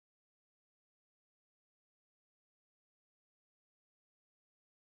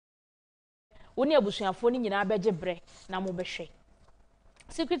Woni abusuafo ni nyina beje bre na mo behwe.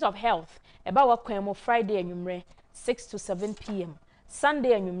 Secret of Health eba wakwan mo Friday anwumre 6 to 7 p.m.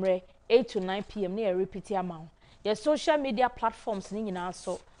 Sunday anwumre 8 to 9 p.m. na repeat amount. Your social media platforms ni nyina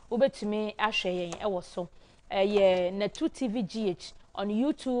so obetumi ahwe yen ewo so. Ye Netu TV GH on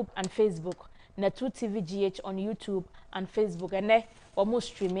YouTube and Facebook. Netu TV GH on YouTube and Facebook. Ene omo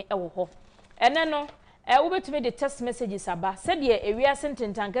stream ewo ho. Ene no obetumi the text messages aba. Said ye ewia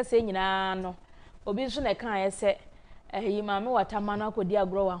sententanka se nyina no. Obi nso na kan ye yi maame watama na akodi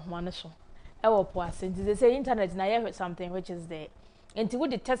agro wa homa ne so ewo po ase nti they say internet na hear something which is there nti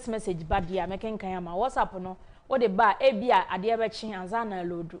with the text message bad ya meken kan ama WhatsApp no wo de ba e bia ade be chi anza na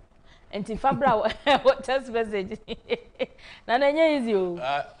loadu nti fabra text message na na nya easy o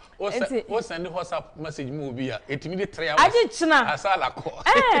o send WhatsApp message mu obi a etimi de 3 hours agi china asala ko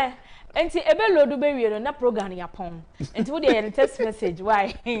nti ebe loadu be wie no na program ya pon nti wo de text message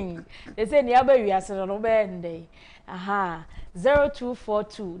why they say ni aba wi ase no be ndey aha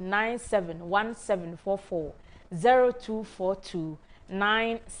 0242971744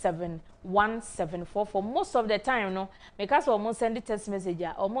 0242971744 most of the time no because almost send text message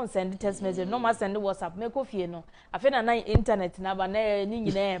almost send text message no ma send WhatsApp make ofie no afena na internet na ba na ni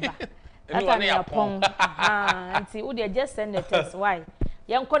nyina eba ata na yapon anti wo dey just send the text why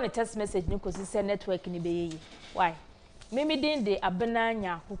yan ko the text message ni ko si network ni be yi why mimi din de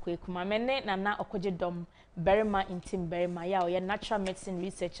abenanya hukwe kuma mene nana okoje dom Berima Ntim Berima ya oye natural medicine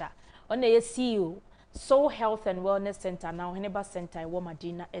researcher on ye CEO Soul Health and Wellness Center na Oheneba Center wo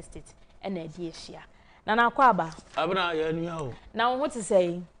Madina Estate na edi ehia na akwaba abna ya nua o na wo to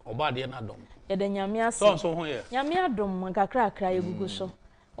say oba de na dom ye de nyame ase so ho ye nyame adom nkakra akra egugu so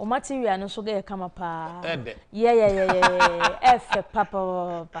o material no so ga kama pa ede efe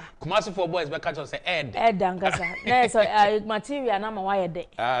papa Kumasi for boys be catch us say ede angasa na so material na ma wa ye de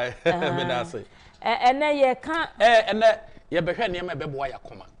me da say ene ye kan ene ye behwe ne ma beboa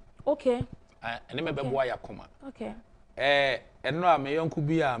yakoma okay ene me beboa yakoma okay eno a me yonku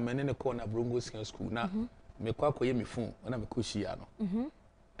bi a me ne ko na Brongo Senior School na me kwa koye me fun na me ko hia no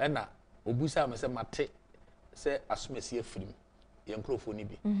ena obusa me se mate se asomasi afirim ye nkrofo ni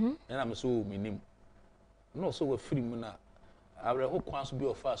bi ena me so minim no so wa firim na abre ho kwan so bi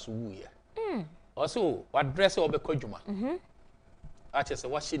ofa so wu ye o so wa dress e obekọ djuma ache se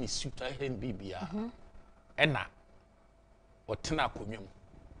wa hye ni suit ahen bibia ena otena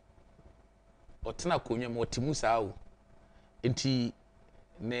konwam otimu saa o enti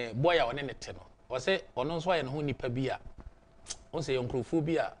ne boy a one ne te no o se ono nso aye ne ho nipa bi a o se yonkrofo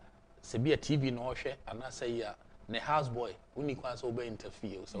bi a se bi a TV no hwe anasa ya ne house boy uni kwa so oba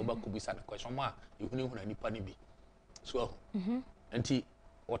interfere o se oba kubisa ne question ma ehuni huna nipa ne bi so enti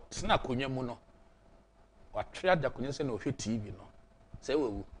otena konwam no watrea da konwam se na ohwe TV no se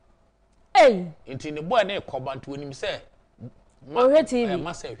wewu enti ne boy na ekoba nto onim se ohwe TV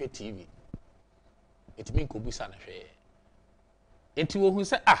ma se ohwe TV etimi nkobisa na hwe enti wo hu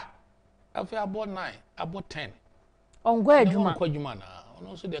se afi abo 9 abo 10 ongo adwuma ongo adwuma na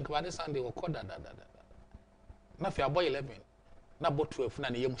ono so de nkabade Sunday wo koda na fi abo 11 na abo 12 na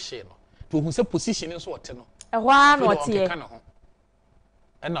ne yem hye no to hu se position nso wote no ehwa na wote ye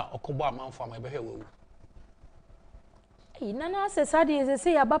ena okobo Omanfm ebe hwe wewu nana se sadi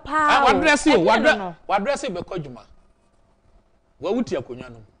se ya ba pa wadress be kodwuma wawuti akonwa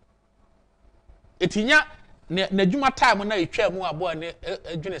no etinya na dwuma time na etwa mu abo ne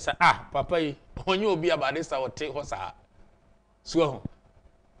adwene sa papa yi onye obi abade sa wote ho sa so ho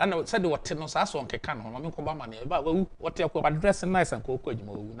ana said wote no sa so nkeka no me ko ba ma ne ba wawu wote ko address nice and ko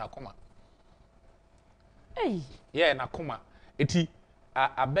adwuma wawu na koma na koma eti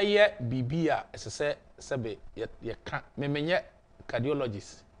abeye bibia esese sebe ye ka memenye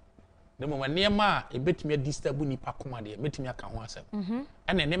cardiologist ne mo niema ebetumi disturb nipa koma de betumi aka ho asem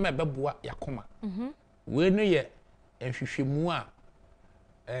ene ne ma beboa yakoma we no ye ehwehwemu a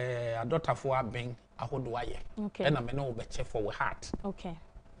adotafo aben ahodo aye ena me ne wo beche for we heart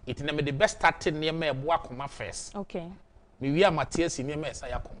it na me the best starting niema eboa koma first me wi amatiasi niema esa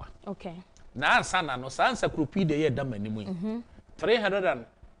yakoma na ansa na no sansa kropide ye da manimu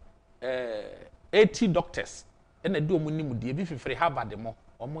 380 doctors ena di omunimu de bi fifiri Harvard mo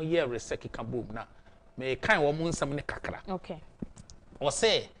omo ye research ka bom na me kan wo mo nsam ne kakra o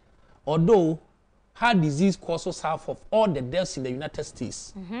say although heart disease causes half of all the deaths in the United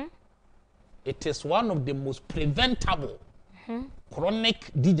States it is one of the most preventable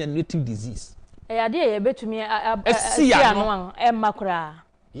chronic degenerative disease ade ye betumi no makura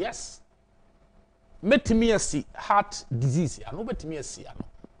yes metimi asi heart disease ano betimi asi ano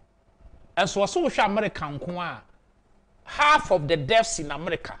enso so hwe American ko a half of the deaths in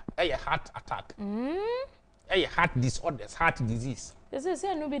America a heart attack. A heart disorders, heart disease. This is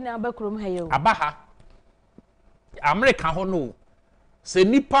no be na bakrom ha yo. Abaha America ho no. Se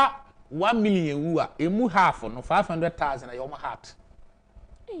nipa 1 million wu a emu half no 500,000 a your heart.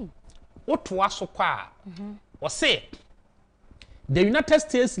 What was so kwa? Was say the United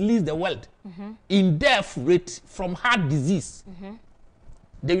States leads the world in death rate from heart disease.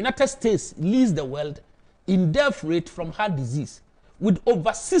 The United States leads the world in death rate from heart disease, with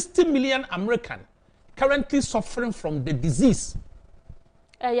over 60 million Americans currently suffering from the disease.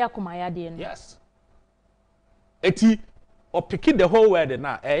 Yes. Eti or picking the whole world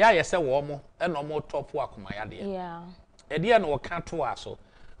now. Yes, a warm and no more top work. Yeah. Edian or can't to us.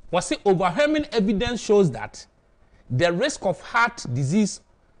 Was it overwhelming evidence shows that the risk of heart disease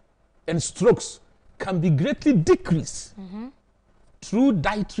and strokes can be greatly decreased through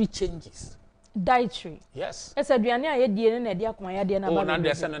dietary changes. Dietary? Yes. It's a duanya yedie na dia kumayade na ba. Oh, na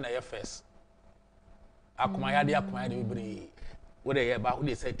dey say na your first. Akumayade be what they about who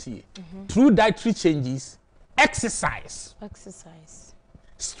they say tea. Through dietary changes, exercise,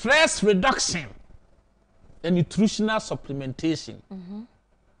 stress reduction, and nutritional supplementation.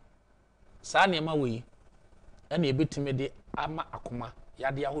 Sa niyama we and ye betime de ama akoma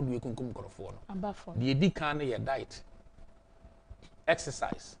yade ahodo ekunkum korofo no. Abafo. The edi kan na your diet.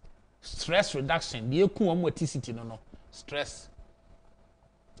 Exercise, stress reduction. The ekun omo aticity no stress.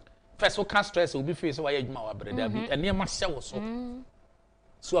 First we can stress will be face why adwuma wa breda bi enema hye wo so.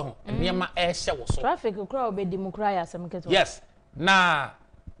 So ho enema hye wo so. Traffic kura obedi mu kura ya asem keto. Yes. Na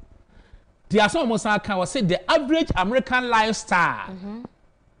the asomo can was say the average American lifestyle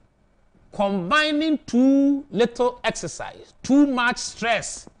combining too little exercise, too much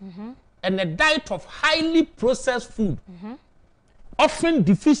stress, and a diet of highly processed food, often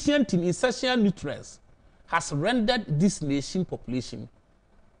deficient in essential nutrients, has rendered this nation population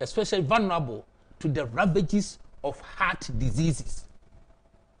especially vulnerable to the ravages of heart diseases.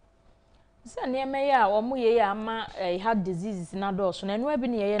 So near ya omu ye ama heart diseases na do so na enu abi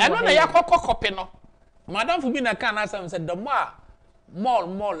ne ye na. Eno na ya kokokope no. Madam Fubi na kan answer said the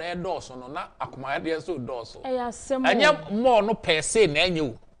mall e do so no na akomade so do so. Asem. Anya mall no per se na anya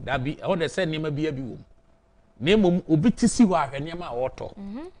wo. Da bi o de say niam bi wo. Na mom obi tisi wo ahwe niam a woto.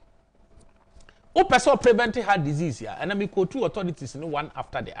 O person prevent heart disease ya and me go two authorities no one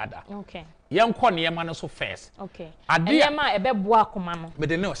after the other. Okay. Yen ko niam no so first. Okay. Niam a ebebo akoma no. Me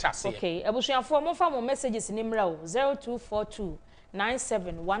de ne o sha se. Okay. Ebusuafo mo fa mo messages ni mra o 0242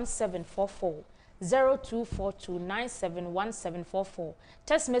 971744 0242971744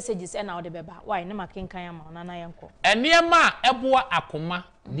 text messages and out the beba why na makenkan ama na yenko eniema eboa akoma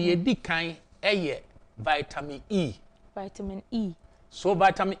de edi kan eye vitamin E. So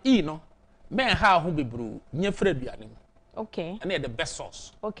vitamin E no men ha ho bebru nya fra duane mu. Okay. And the best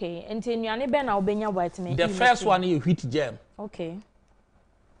source. Okay. Enti nnuane be na obenya vitamin E. The first one is wheat germ. Okay.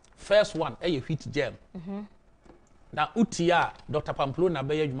 First one is wheat germ. Now utia Dr. Pamplona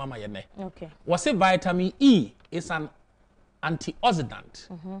be adwuma ma ye ne. Okay. Was say vitamin E is an antioxidant.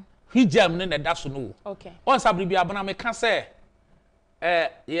 Wheat germ ne da so no. Okay. On sabri bia bana me ka say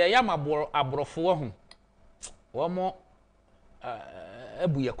ye yam abrofo ho. Wo mo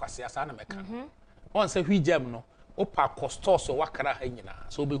ebuye kwase asa na me ka. On say wheat germ no opa costo so wakara ha nyina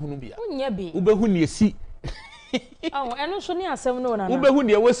so obehunu bia. Unya bi. Obehu ne esi. Oh, eno so ni asem no na. Obehu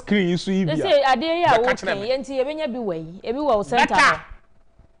ne we screen so yi bia. Say ade ya wo kan yenti ye benya bi wai. Ebi wo center.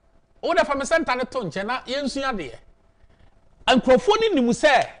 O da fam center ne to nche na ye nsu ade. Ankrofo ni nimu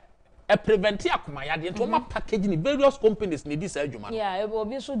say e prevent akoma yade ento ma package ni various companies ni dis adwuma. Yeah,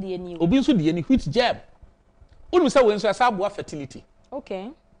 obi so de ni. Obi so de ni wheat germ. Unu say we nsu asa aboa fertility. Okay.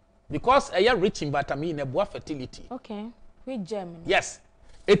 Because a rich in vitamin e boa fertility. Okay. Wheat germ. Yes.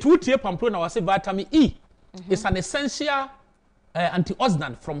 It would tie Pamplona was say vitamin E. It's an essential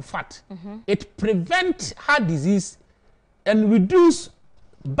antioxidant from fat. It prevents heart disease and reduce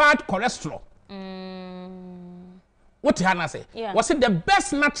bad cholesterol. What Hannah say? Yeah. Was it the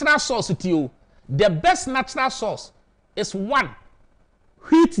best natural source to you? The best natural source is 1,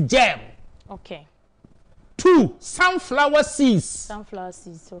 wheat germ. Okay. 2, sunflower seeds.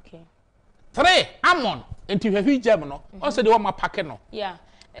 Okay. 3, almond. And to have wheat germ no. Also the one my packet no. Yeah.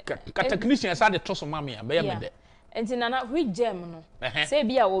 Technicians are the trust of mommy and bear me there. And nana wheat germ no. Say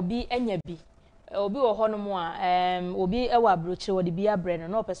bia obi enya bi. Obi wo ho no mo a obi e wa broche wo de bia brand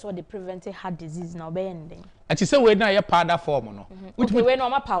no person dey prevent heart disease na obey ending. And she say we na your powder form no. Which we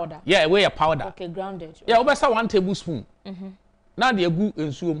no powder. Yeah, we your powder. Okay, grounded. Yeah, obesa 1 tablespoon. Now the egu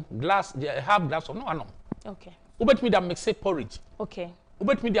ensuom glass half glass of no anom. Okay. Obet me that mix porridge. Okay.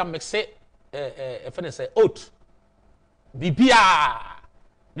 Obet me that mix if I say oat. bibia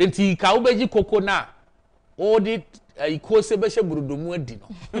denti ka obeji koko na o di iko se be hye burudomu adi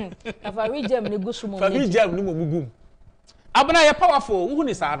no afa rejam ne gusu mo fa rejam ne mo mugum abana ye powerful wo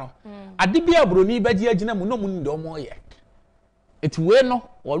ni sa no ade bia buroni beji agina mu no mu ndi omo ye eti we no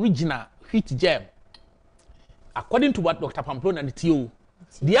original wheat jam according to what Dr. Pamplona and Tio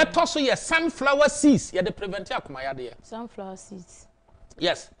the atoso ye sunflower seeds ye de prevent akumayade sunflower seeds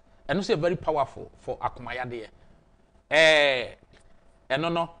yes and also very powerful for akumayade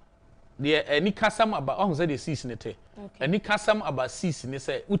no the any kasam about on say the seeds nete any kasam about seeds ne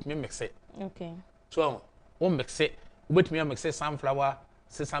say utme mix it okay so on mix it ubetme mix it sunflower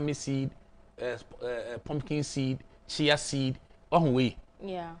sesame seed pumpkin seed chia seed on we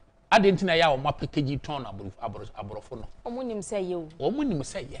yeah adentina ya o ma package ton aborofo no omunim say ye omunim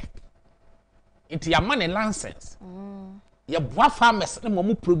say ye enti ya man license ya boa farmers ne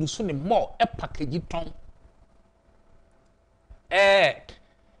mo produce ne more e package ton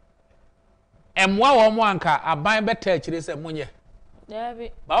emwa wo mo anka aban beta akire se monye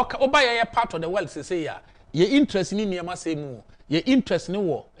David ba o ba ye part of the world say ya ye interest ni niam say mu ye interest ni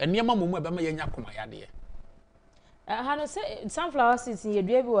wo niam momu e be ma ye nya koma yade how no say sunflower seeds ye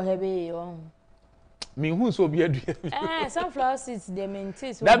dua bi wo hebe yo me hu so bi adua sunflower seeds they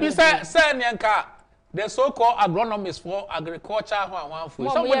maintain so that be say nka the so called agronomists for agriculture ho anwan fo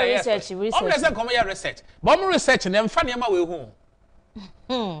some we research say come here research but mo research na mfa niam we hu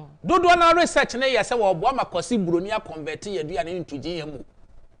dodo na research na ye say wo bo amakosi buroni a convert ye dua na into gin yamu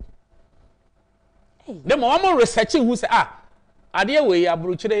dem mo research hu say ade we ya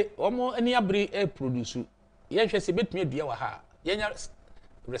buruchire omo ani abri e produce ye hwe se betumi adua wa ha ye nya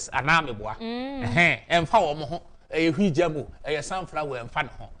aname boa emfa wo mo ho e hwijamu e sunflower emfa ne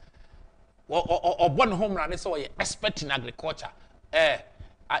ho obo ne ho mra ne se wo ye expert in agriculture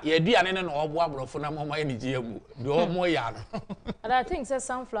ye dua ne no obo abrofo na mo ye ne giamu de omo ya no and I think say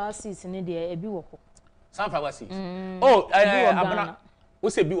sunflower seeds ne de ebi wo ko sunflower seeds abana wo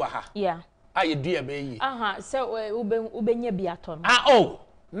se bi wa ha yeah ye dua be yi se ubenya bi aton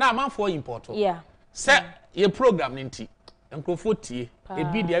na amanfo import yeah se ye program ni nti enkrofo tie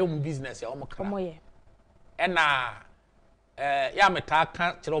ebi dia yo business ya o mokra na ya meta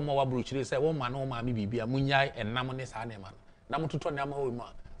ka kire o mo wa brochire se wo ma na o ma me bibia munyai enam ne sa na ma na mototo na ma wo mu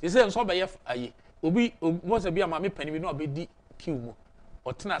a se nso be ye aye obi mo se bia ma me pani bi na obedi kiw mu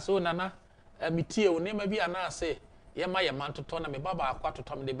otena so nana mitie o ne ma bi ana se ye ma ye man toto na me baba akwa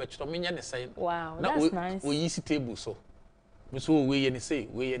toto me de be kiro me nya ne sai wow that's nice o yi si table so me so we ye ne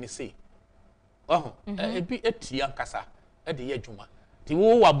sei ebi etia nkasa e de ye adwuma ti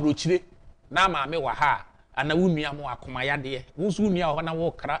wo wa brochire na ma me wa ha ana wo nua mo akoma yade wo so nua ho na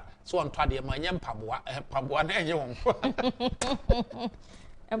wo kra so on to ade ma nye mpaboa na enye won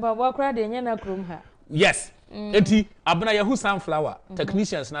mpaboa kra de nye na krom ha yes eti abuna yahu sunflower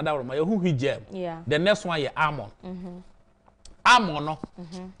technicians na da ma yahu hijab the next one ye almond almond no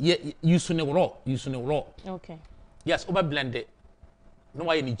ye use ne raw okay yes over blend it no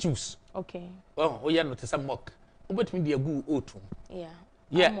why any juice okay yeah no to some milk obetimi de agu otum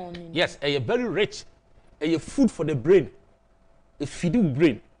yeah yes very rich food for the brain feeding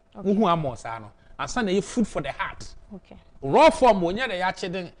brain who almond sa no and na food for the heart okay raw form wonya de ya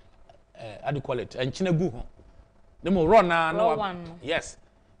cheden how do you call it enchina gu ho dem raw na no yes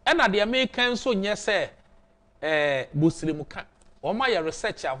and the American so nya say bosremu ka o ma ya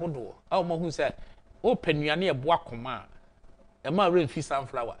research ahodo a mo hu say o panuane e boa koma ma rain fi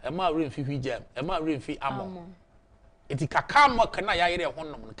sunflower ma rain fi hijab ma rain fi almond eti kaka mo kana ya yere ho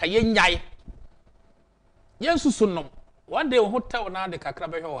nom ka ye nyai yensusu nom one day hotel na de kakra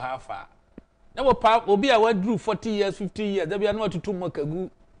be hwe ha fa na wo pa obi a wadru 40 years 50 years da bia na watutu mo kagu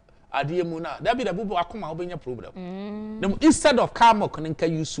ade mu na da bi da bubu akoma obenya problem dem instead of camok nka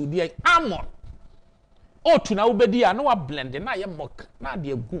yusu de almond o tu na obedi a na wa blend na ye mok na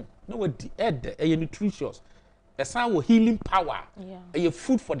de agu na wadi ed nutritious esan wo healing power a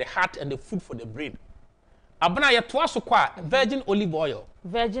food for the heart and the food for the brain abana ye to aso kwa virgin olive oil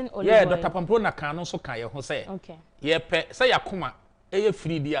yeah Dr. Pamplona kan no so kan ye ho say okay ye pe say yakoma ye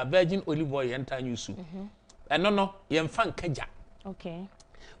free dia virgin olive oil enta yusu no ye mfa nkaja okay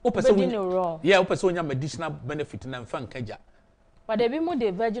opese opese onya medicinal benefit na mfa nkaja but there be more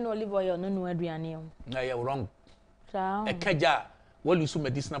the virgin olive oil no aduane o na ye wrong so kaja what use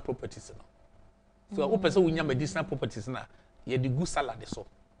medicinal properties no so opese onya medicinal properties na ye de good salad so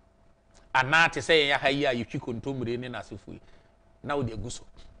ana te say ya hayi a yitwi kontomre ne na sefu na wo de guso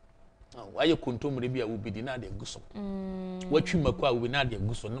wa ye kontomre bi a wo bidi na de guso watwi mako a wo na de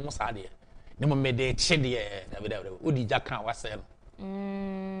guso no mo sa de ne mo me de che de da wo di jaka wa se no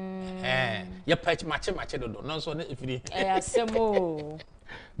ye patch mache dodo no so na ifiri asemo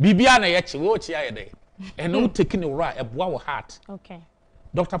bibia na ye che wo che aye dey and no taking it right eboa wo heart okay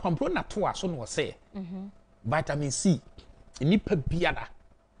Dr. Pampro na to aso no say vitamin C nipa biada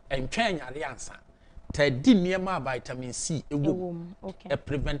entwan yare ansa ta di niema vitamin C ewo okay e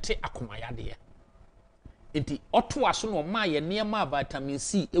prevent akomayade ye enti oto aso no ma ye niema vitamin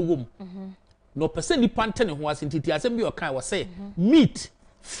C ewo no person nipa ntene ho ase ntiti asem bi o kan wo say meat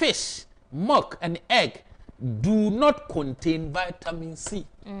fish milk and egg do not contain vitamin C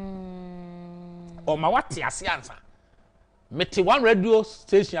o ma wate ase ansa meti one radio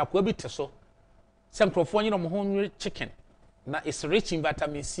station akwa bi teso se microphone nyino mo ho chicken na is rich in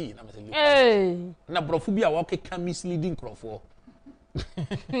vitamin C na me na brofu bi a wo keka misleading crofo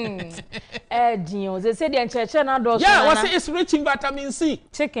Dio they say the encheche na do so yeah what say is rich in vitamin C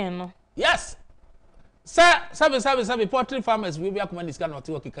chicken no yes sabe poultry farmers we be akoma this kind of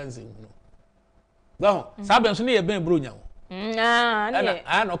work kanzi no well sabe nso ne ye ben bronya wo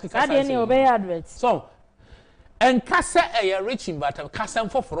no keka say ne obey advert so and kasa rich in vitamin kasa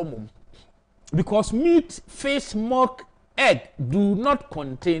for mum because meat fish milk egg do not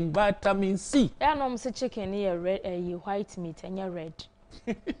contain vitamin C yeah no say chicken here red white meat and red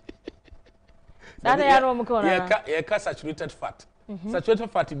that ya no mo ko na yeah saturated fat saturated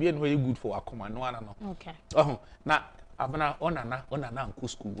fat be no good for akoma no ana no okay na abana onana nko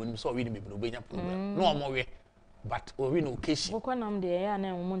school when so we ni me obenya program no omo we but we no occasion ko nam de ya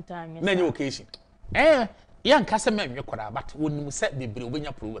na mo nta anwe na occasion ya nka se menwe kwara but wonum se bebre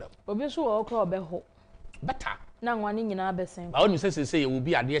obenya program obi so wo ko obeho better na nwane nyina besen ba wonum se ye wo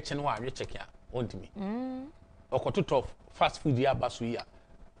bi ade che no wa awe check ya ontimi okototo fast food ya baso ya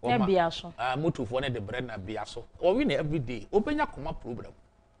na biaso motofo ne de bread na biaso o we na every day obenya koma program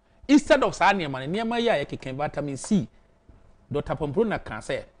instead of sa niema ya keken vitamin C Dr. Pampro na kan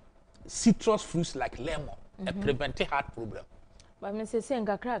say citrus fruits like lemon prevent heart problem but me say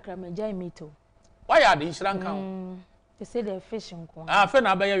nka krakra me jai meat o why are the insurance count they say the fish nko fe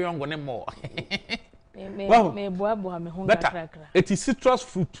na abaye yongo ne mo me boa me hunga krakra it is citrus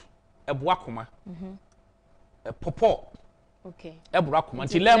fruit eboa koma pawpaw okay eboa koma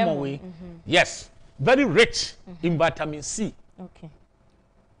ti lemon we yes very rich in vitamin C okay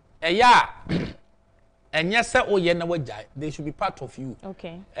enye se oye na wajai they should be part of you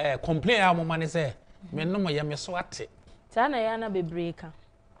okay complain am man say me no ye me so ate ta na ya na bebreka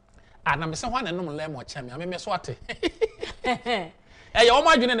na me se ho na no lemon cha me so ate o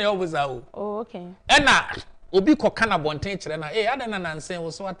ma dwene na yo buza o oh okay na obi koka na bonten kire na adana na nsen wo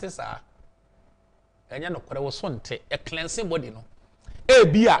so ate sa enye no kore wo so nte cleansing body no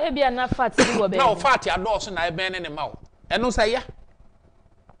bia na fat bi wo be na o fat adoso na ebe ne ma o eno say ya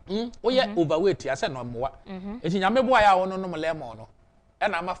oye overweight ya se no moa eti nyame boa ya wono no lemon no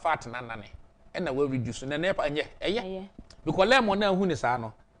na ama fat na nane na we reduce na nepa eye because lemon na hu ni sa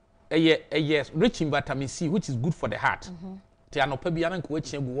no eye rich in vitamin C which is good for the heart ti anopa bia na nko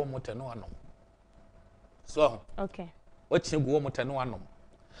wachia gu wo mote no anom so okay wachia gu wo mote no anom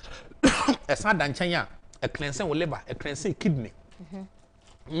esa da nchen ya a cleansing wo liver a cleansing kidney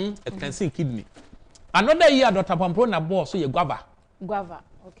a cleansing kidney another year Dr. Pampro na boss so ye guava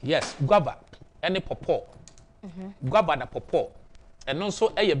okay yes guava any pawpaw guava na pawpaw and also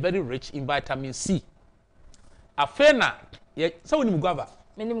very rich in vitamin C afena ye so woni guava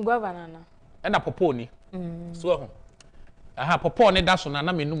menim guava nana na pawpaw ni so pawpaw ne da so na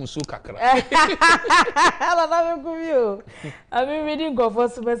menum so kakra ala na me kumio I been reading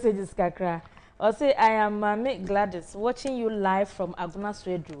God's messages kakra or say I am Mami Gladys watching you live from Aguna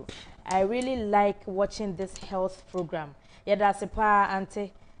Swedru. I really like watching this health program. Yada sepa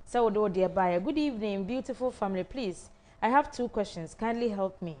ante so do dear buyer. Good evening, beautiful family. Please, I have 2 questions. Kindly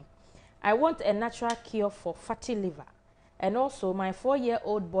help me. I want a natural cure for fatty liver. And also, my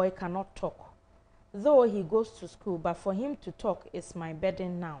 4-year-old boy cannot talk. Though he goes to school, but for him to talk is my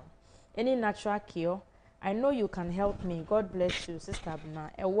burden now. Any natural cure? I know you can help me. God bless you, Sister Abna.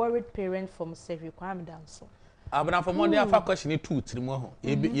 A worried parent from Sevi Kwame Danso. Abna for Monday afa question 2 trimo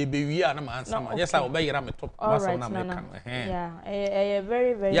ye be wi na ma answer ma yes I obey yera me top maso na me kan yeah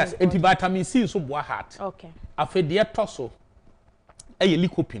very yes vitamin C so boa heart okay afedie toso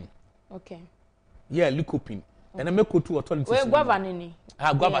lycopene okay yeah lycopene and make to authorities we guava nini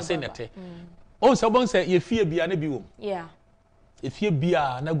guava say nete on so bon say ye fie bia na bi wo yeah e fie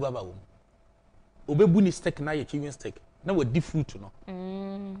bia na guava wo obebu ni stick na ye chewing stick na we di fruit no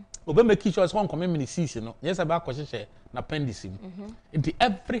obe make sure so come mini seeds no yes aba akoshe na appendix into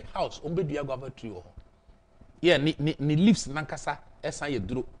every house on be dua guava tree ho yeah ni leaves nankasa esa ye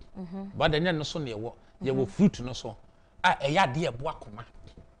duro but then no so ne ye wo fruit no so eya de ebo akoma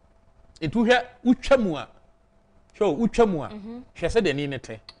Etu hwe utwa mu a. Hwe utwa mu a. Hwe se de ni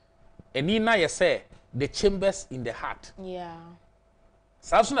nete. Eni na ye say the chambers in the heart. Yeah.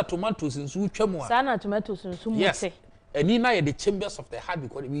 Saso na tomatoes nso utwa mu a. Sa na tomatoes nso mu Yes. te. Eni na ye the chambers of the heart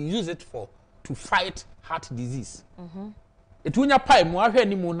because we use it to fight heart disease. Etu nya pai mu ahwe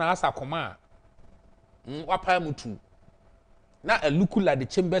ni mu na asa koma a. Wa pai mu tu. Na look like the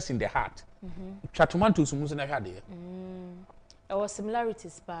chambers in the heart. Twa tomatoes mu so na hwe de. There was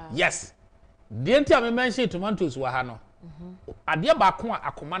similarities pa. Yes. The enti a me mention tomatoes wa ha no. Ade ba ko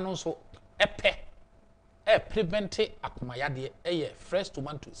akoma no so epe prevent akoma yade fresh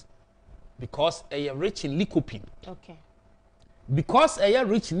tomatoes because rich in lycopene. Okay. Because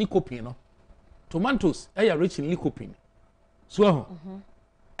rich in lycopene no. Tomatoes rich in lycopene. So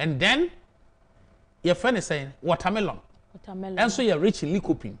and then your friend is saying watermelon. Watermelon. And so you're rich in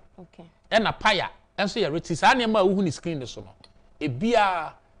lycopene. Okay. And a paya. And so you're rich. Is any ma who ni screen the so no. E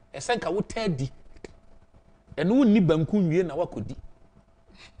bia esenka wo tedi. And who ni banku nwie na wakodi.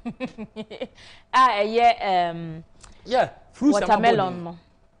 Yeah, fruits watermelon no.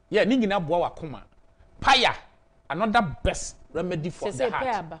 Yeah, ni nyina boa wakoma. Paya, another best remedy for the heart.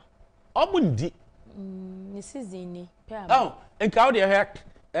 Peaba. Omundi. Ni season ni peaba. Oh, enka wo de he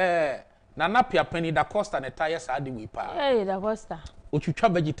Nana Pia Penny da Costa ne tire sadi we pa. Hey, da Costa. Otwitwa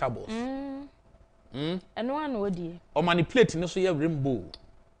vegetables. Eno an wodi. O manipulate no so ye rainbow.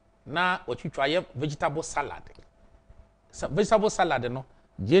 Na otwitwa ye vegetable salad. Vegetable salad no,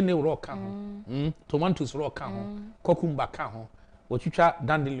 jene ro ka ho. Tomatoes ro ka ho, cucumber ka ho. Otwitwa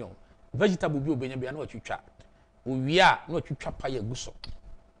dandelion. Vegetable bi obenya bia na otwitwa. Owia na otwitwa pa ye guso.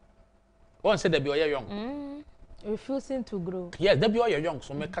 One say that be oye young. Refusing to grow. Yes, that be oye young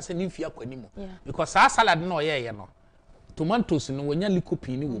so make kase nimfia kwanimu. Because our salad no oye no. Tomatoes no wonya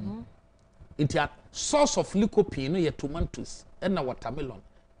lycopene wo. It a source of lycopene ye tomatoes and na watermelon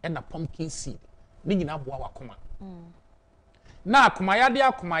and na pumpkin seed. Ni nyina boa wakoma. Na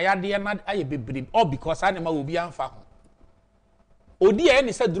akumayade na aye bebre all because anema obi anfa ho. Odi e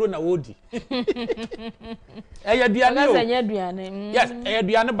ni se duro na wodi. Duane o. Yes,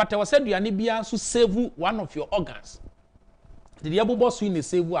 duane but was duane bia so save one of your organs. The yabobo so in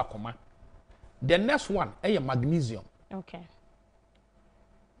save akoma. The next one magnesium. Okay.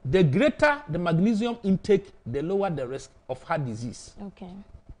 The greater the magnesium intake, the lower the risk of heart disease. Okay.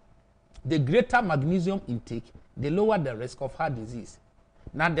 The greater magnesium intake, the lower the risk of heart disease.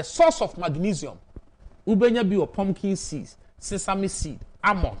 Now the source of magnesium, ubenya bi or pumpkin seeds, sesame seed,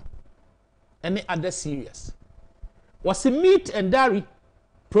 almond, any other cereals. Was meat and dairy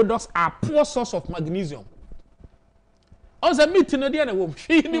products are poor source of magnesium. On the meat in the end,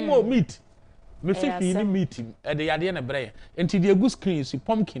 we more meat. Me say fi meat e de yade na bre enti de egu screen si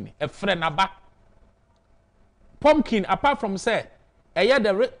pumpkin e frɛ naba pumpkin apart from say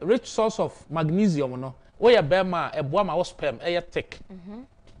the rich source of magnesium no we ya Berima e boa ma wo sperm e thick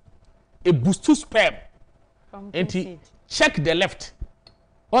e boost to sperm enti check the left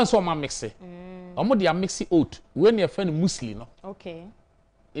once o ma mix e omo de mix oat we na e fa no muesli no okay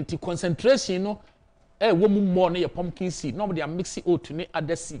enti concentration no wo mu more na pumpkin seed no de mix oat ni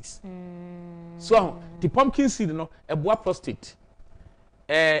other seeds so the pumpkin seed no eboa prostate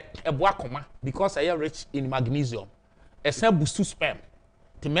eboa koma because they are rich in magnesium esa boost sperm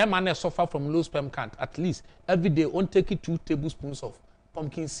the man na suffer from low sperm count at least every day on take 2 tablespoons of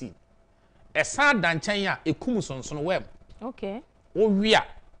pumpkin seed esa danchan ya ekum sonson wem okay o wia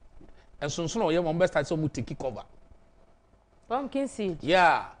ensonson o ye mo best start so mu take cover pumpkin seed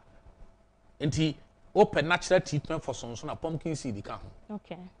yeah enti open natural treatment for sonson na pumpkin seed ka ho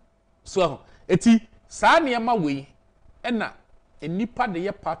okay so eti saa niema we na enipa de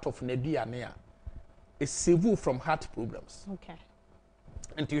ye part of naduane a save from heart problems okay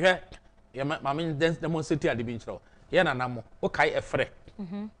enti hwe ye mama demonstrate ade bi nchiro ye na namo o kai efre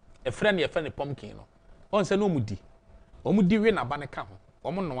efre na efre ne pumpkin no on se no omudi we na ba ne ka ho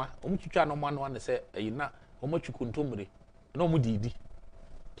omo noa omo twitwa no mo ne se eyina omo twuku ntomre na omudi di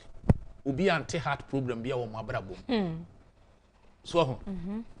obi anti heart problem bia wo mabrabo so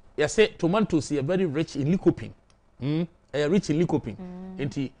yes, say tomatoes are very rich in lycopene. Rich in lycopene.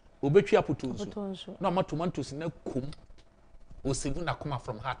 Enti obetwi aputonso. No ma tomatoes na kum o save na come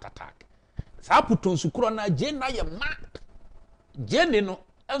from heart attack. Sa aputonso kuro na je na ye ma. Je no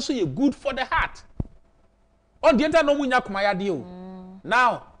enso ye good for the heart. On the enter no munya kuma ya de o.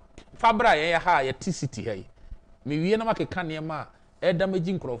 Now fabra ye ha ye tisity he. Me wie na makeka ne ma e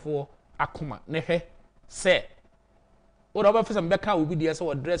damage nkrofo akoma ne hwe se o roba fesa mbeka obi de se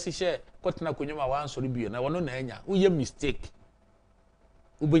wo dress share kotena konyoma wa ansori bio na wono na anya wo ye mistake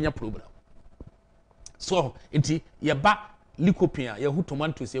ubenya problem so enti ye ba lycopene ye hu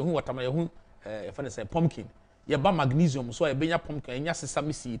tomatoes ye hu watermelon ye hu if I say pumpkin ye ba magnesium so ye benya pumpkin ye nya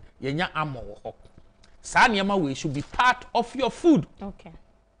sesame seed ye nya almond wo ho saa niema we should be part of your food. Okay.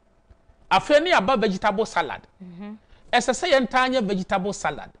 Afeni aba vegetable salad. Ese say entire vegetable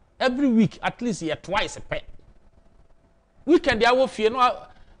salad every week at least ye twice a pay. Weekend ya wo fie no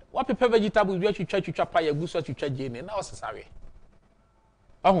wa prepare vegetable you twitwa pa ya guso twitwa jene na o sesare.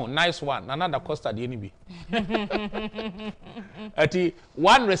 Oh, nice one. Another costa the enemy. Ati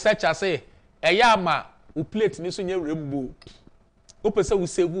one researcher say eyama u plate ni so nye rainbow. O pese we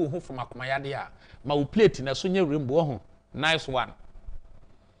save wo from akomayade a ma u plate na so nye rainbow ho. Nice one.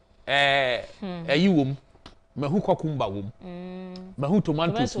 Eyi wom. Mahu kokumba wom. Mahu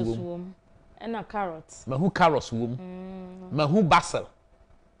tomatoes wom. And carrots. Mahu carrots wom. Mahu basil.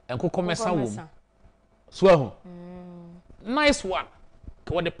 Enko komesa wom. So ho. Nice one.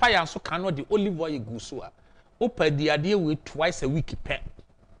 What the pie and so cannot the olive oil go so. Open the idea with twice a week pet.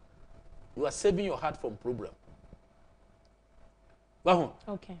 You are saving your heart from problem. Well,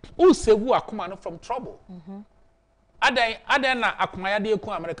 okay. Who save who are coming from trouble? Ada na akumaya de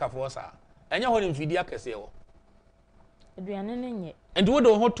ko America for us. Enya ho ni video kese wo. Eduane nenye. And wo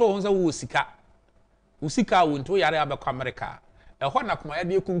do ho to ho say wo sika. Wo sika wo nto yare abekọ America. Ehọ na akumaya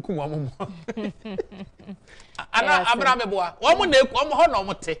de kunkum omo. Ana Abraham boa. Omo na eku omo ho na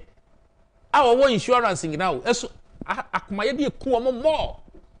omo te. A wo insurance ngina wo. Eso akumaya de eku omo mo.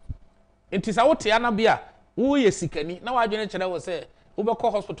 Enti sa wo te ana bia wo ye sikani na wa adwene kire wo say wo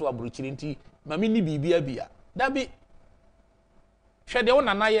bekọ hospital aburuchiri nti mami ni bibia bia. Da bi hwede wo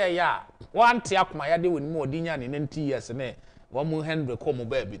nana ye ya wante akumaya de woni mo odinya ne 90 years ne wo mo Henry ko mo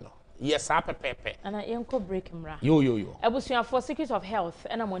ba bi no. Yes, pepe. Ana yenko break mra. Yo. Abusuafo Secret of Health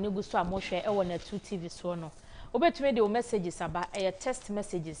ena mo ne gusto amohwe e wo na 2 TV so no. Obetumi de o messages aba e text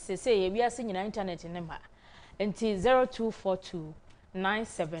messages say ye wiase nyina internet ne ma. Enti 0242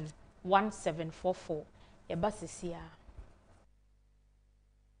 971744 ye ba sesia.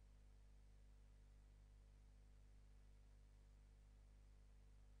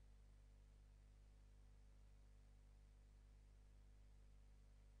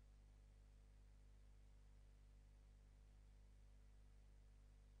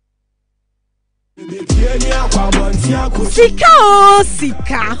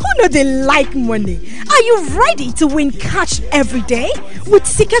 Sika, who know they like money? Are you ready to win cash every day? With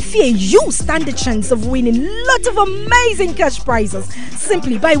Sika Fee, you stand the chance of winning lots of amazing cash prizes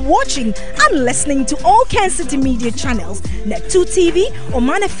simply by watching and listening to all Kansas City media channels, Net2 TV,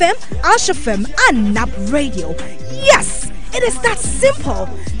 Omanfm, FM, and NAP Radio. Yes! It is that simple.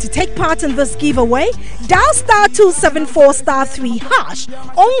 To take part in this giveaway, dial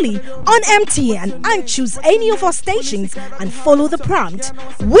 *274*3# only on MTN and choose any of our stations and follow the prompt.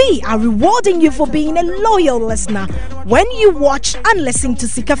 We are rewarding you for being a loyal listener. When you watch and listen to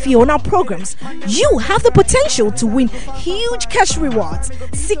Sika Fiona programs, you have the potential to win huge cash rewards.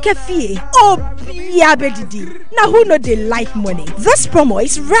 Sika Fie, oh biabedidi. Now who know they like money? This promo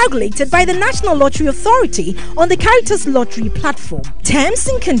is regulated by the National Lottery Authority on the Caritas Lottery platform. Terms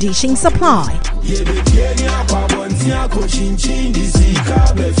and conditions apply.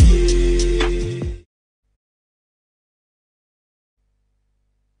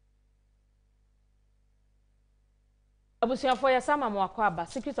 Abusuafo ya sama mwako aba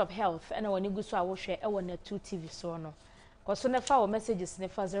Secret of Health ena woni guso awohwe e wona 2 TV so no. Koso nefa wo messages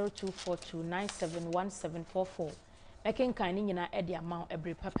nefa 0242971744. Mekenkan ni nyina e de ama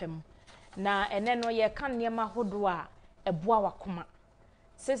ebre papam. Na ene no ye kan niema hodo a eboa wakoma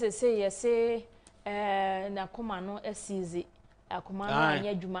se yese na koma no esizi akoma no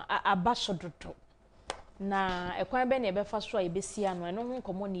anya dwuma abasododo na ekwan be na ebefa so a ebesia no eno ho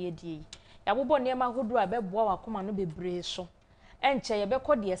komo ne yedie yabobo niema hodo a beboa wakoma no bebre so enche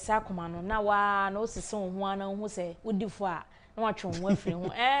yebekọ de esa akoma no na wa na osese ho ana ho se udifo a na watwe ho afiri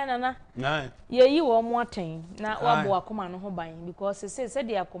ho nana yeyi wo mo aten na wabo akoma no ho ban because se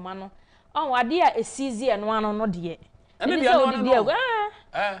de akoma no ade a esizi eno ano no de Ene bia no.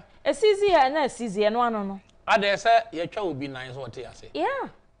 Esizi ya na esizi eno ano no. Ade se ye twa obi nan so te ase. Yeah.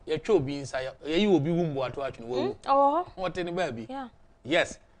 Ye twa obi nsa ye yi obi wumbo ato atwe wo. Oh. Wote ne ba bi. Yeah.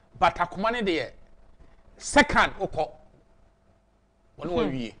 Yes. But akoma ne de second okọ. Wono wa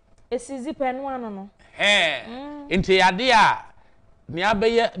wie. Esizi pe eno ano no. Enti ade a ne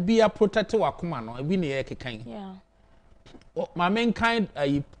abeye bia protect wakoma no ebi ne ye kekan. Yeah. My main kind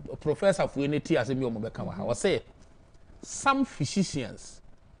professor for unity as me omobeka wa. I say some physicians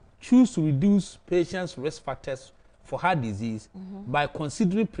choose to reduce patients' risk factors for heart disease by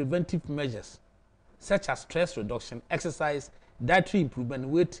considering preventive measures such as stress reduction, exercise, dietary improvement,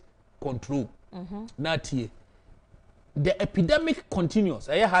 weight control. Natie the epidemic continues.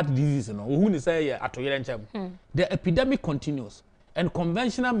 I heart disease, you know. Who say the epidemic continues, and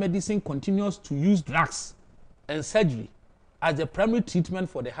conventional medicine continues to use drugs and surgery as the primary treatment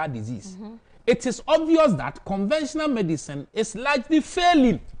for the heart disease. It is obvious that conventional medicine is largely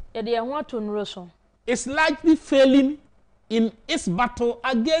failing. It's largely failing in its battle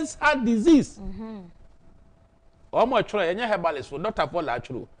against heart disease. Omo try any herbalist for doctor for la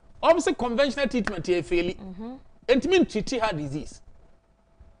true. Obviously conventional treatment is failing. Ntim treat heart disease.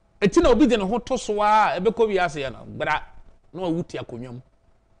 Eti na obi de no hoto so a ebeko wi ase na bra na wuti akonnwam.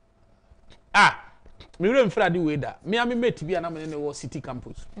 Me re mfra de we da. Me am mate bi na me ne wo city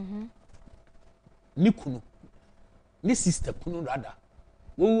campus. Ni kunu. Ni sister kunu rada.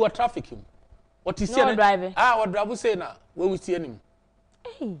 Wo traffic him. What is no driving? What driver say na we see him.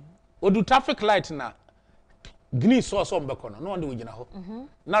 Hey. Do traffic light na. Gini so mbeko no no we gina ho.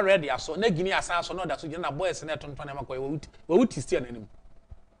 Na red aso na gini asan so no da so gina boys na tonton na makoy we wuti steer nanim.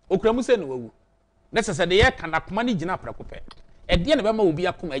 Okuramu say no wawu. Na se de ye kana koma ni gina prakope. E de na be ma obi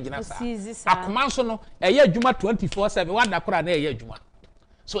akoma gina sa. Akoma so no e ye adwuma 24/7 wada kora na e ye adwuma.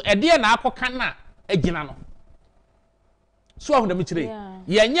 So e de na akoka na agina no. So ahun da mi kire.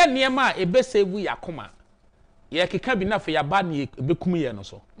 Ye nya niema e be save yakoma. Ye keka bi na fe ya ba ne bekum ye no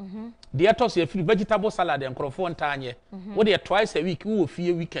so. The etos ye free vegetable salad and crofo ntanye. Wo de twice a week wo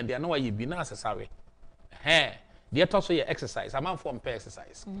fie weekend ya na wa ye bi na asesare. The etos ye exercise. Omanfm pay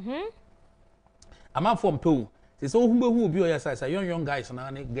exercise. Omanfm pay. Say so hu bi o exercise. Young guys na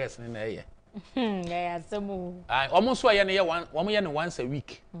ne girls ne na ye. Yeah, asemu. Almost wa ye ne ye once a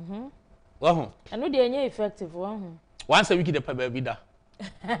week. Wo anu de enye effective wo once a week de pa ba bi da.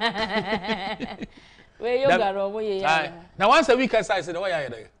 We yoga ro mo ye ya. Now once a week exercise the way ya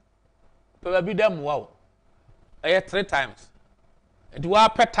dey. Pa bi da mu wow. 3 times. It wa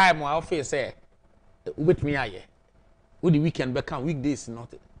per time wa office say with me aye. Wo the weekend be can weekdays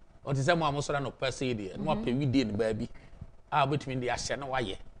not. Or the same am so na per say dey. No per weekday ni ba bi. With me dey ahye na wa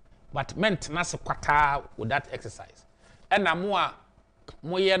ye. But meant na se kwata with that exercise. And na mo a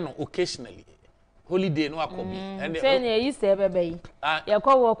mo ye no occasionally. Holiday no akobi and say na yi se bebe yi ye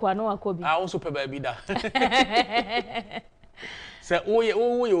ko work wa no akobi also pe ba bi da say o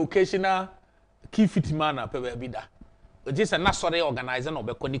ye occasional key fit man na pe ba bi da o just na sore organize na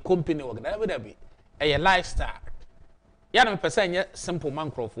obekọ ni company organize be da bi e lifestyle ya na me person ye simple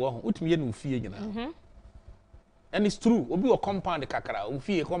man crofo ho utumi ye no fie gina and it's true obi o compound kakara o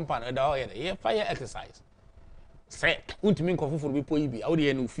fie compound da o ye fire exercise say utumi nkofoforo bi po yi bi a o de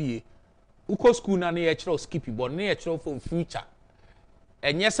ye no fie uko school na ye chiro skippy but na ye chiro for future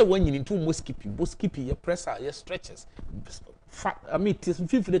enye se wanyini ntu mo skippy ye pressure ye stretches I mean it is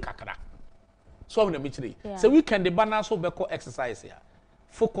 50 kakara so na me chire so weekend the banner so be ko exercise ya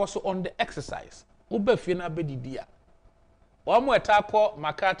focus on the exercise ube fie na be didi a o mo eta ko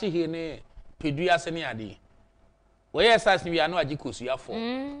makati he ne pedua se ne ade we exercise ni wi anu agikosu ya fo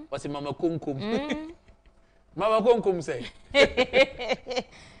o se mama konkom mama konkom say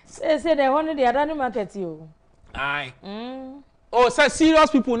say the one the other market you. Aye. Oh, say serious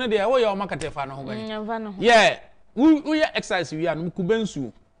people no there. What your market fa no ho ban. Yeah. We exercise we anu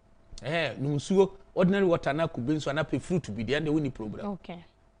kubensu. No nsuo ordinary water na kubensu na pe fruit bi there na we ni problem. Okay.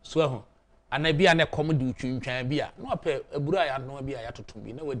 So ho. Ana bia na come di twintwan bia. No pe aburu aya no bia ya totom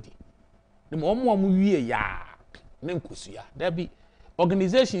bi na wadi. Ne mo wie ya. Na nkosia. Da bi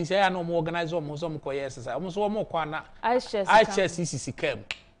organizations ya na mo organize mo so mo koye exercise. Mo so mo kwa na I share CCC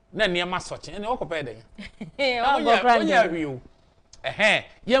camp. Na niema soche ene okope den onya wiu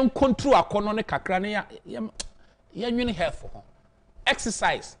yem control akono ne kakra ne ya nwene health ho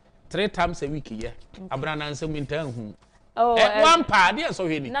exercise 3 times a week ye abrana nsem ntan hu one pa de so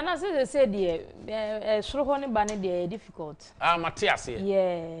hwe ni na say de soro ho ne ba ne de difficult Matthias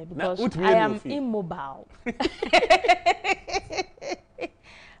yeah because I am immobile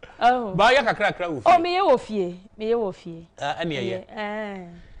oh ba ya kakra wo fie me ye wo fie ene ye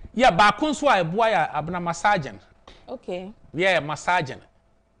yeah, ba konso a eboa ya abna massaging. Okay. Yeah, massaging.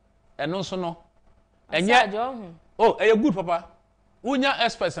 And also no. Enye oh, e good papa. Unya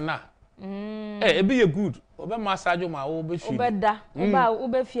experts na. E be good. Obe massage ma wo be fi. Obeda.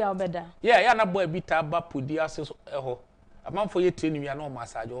 Obe fi a obeda. Yeah, na boy bi ta ba podi ase ho. Amanfo ye training ya na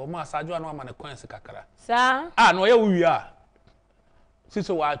massage. O massage na ma na coins kakara. Sa? No ye wi a.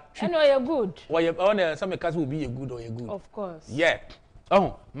 Siso wa. And no ye good. Wo ye on some case will be ye good or ye good. Of course. Yeah.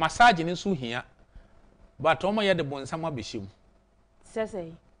 Oh, massage ni so hia. But omo ye de bonsam abehim.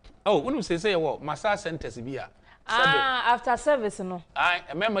 Say. Oh, when you say what massage centers bi a. After service no.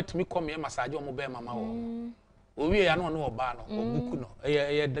 Remember to me come here massage omo be mama wo. owie ya no no oba no obuku no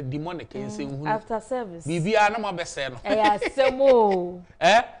e demonic ense hu after service bibia na mo bese no asemo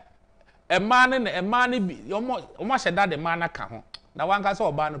ema ne bi omo hyeda de ma na ka ho na wanka se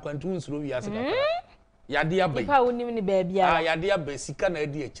oba no kwantu nsuro wi ase ka yade abai pa wonim ni ba bia yade abai sika na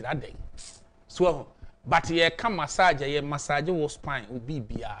adi akira den so but ye ka massage ye massage wo spine obi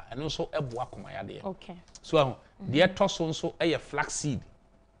bia eno so eboa koma yade okay so the toso nso e flaxseed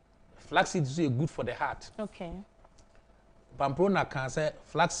is good for the heart okay Pamplona can say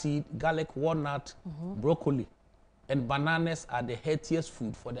flaxseed, garlic, walnut, broccoli, and bananas are the healthiest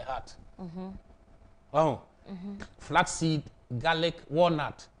food for the heart. Flaxseed, garlic,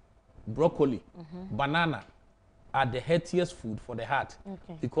 walnut, broccoli, banana are the healthiest food for the heart.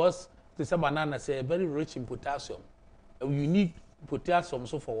 Okay. Because they say banana say very rich in potassium. You need potassium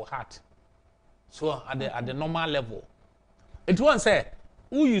so for our heart. So at the normal level. It won't say,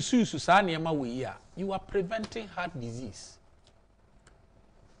 who you are preventing heart disease.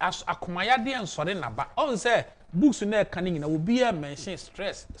 As akomayade and sore na ba on say books na kaning na obi a mention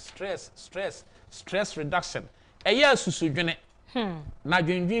stress reduction eya susudwene na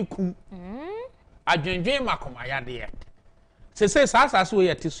dwendwen kum adwendwen makomayade se sa so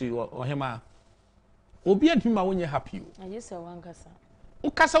ye tisu ohema obi adwuma wonye happy o aye se wankasa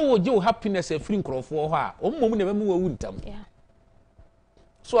ukasa wo je happiness e free nkrofo ho a ommom na bemu wawu ntam yeah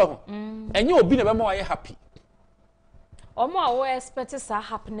so enye obi na bemu wa ye happy omo a wo expect sa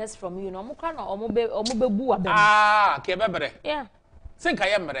happiness from you no omo kra na omo be bu abem ke bebre yeah senka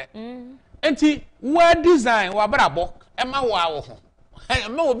ye mre enti wa design wa brabo e ma wa wo ho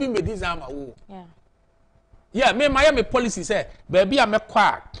ma obi me design ma wo yeah me ma me policy say baby a me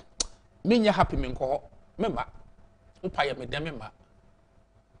kwa me nya happy me nko me ma upa ye me dem me ma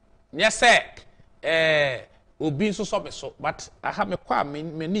nya say obi nso so be so but aha me kwa me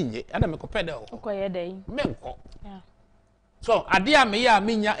ninye ada me kopɛ de ho ukoye dey me nko yeah so ade a me ya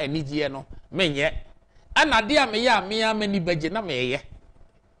me nya anigye no me nye ana ade a me ya me ya mani bagye na me ye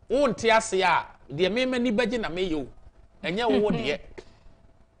wo nte ase a de me mani bagye na me yo enye wo de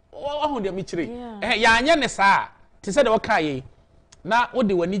wo de me kire ya anya ne saa te se de wo kai na wo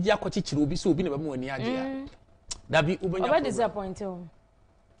de wanigye akɔkyekyere obi so obi na ba mu wani agye a da bi ubenya problem disappointed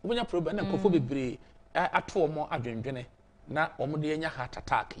ubenya problem na kofo bebre ato omo adwendwene na omo de nya heart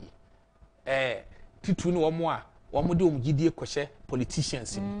attack yi titu ne omo a omo de omgidie kɔhye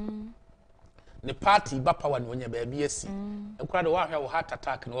politicians ne party ba power ne onya ba bi asi ekura de wa hwe wo heart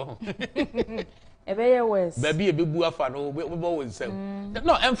attack no ho ebeye wes ba bi ebebu afa no be wo nsam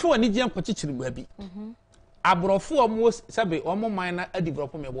no emfe wani gye nkɔkyekyere ba bi abrofo omo sabe omo man na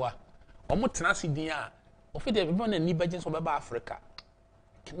develop me boa omo tena se din a ofi de be na ni bagye so be ba Africa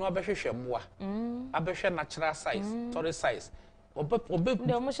kino abɛhwehwɛ mmoa abɛhwɛ natural size tourist size obe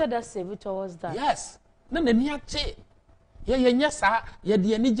de omo should have save towards that yes na nani ache ye nya sa ye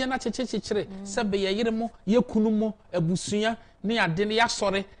de ani gye na kyekyekyere sebe ye yire mo ye kunu mo abusua ne ade ne ya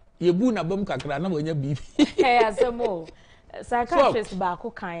sɔre ye bu na bam kakra na wanya bibi asemo psychiatrist ba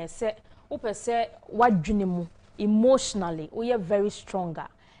ko kan se wo pese wadwene mu emotionally we are very stronger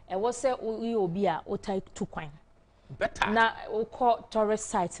e wo se we obi a o type 2 kwan better na o call tourist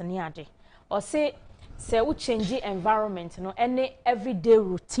site ne ade o se we change environment no any everyday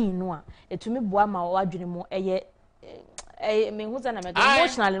routine no a etumi boa ma wadwene mu eye me hu za na me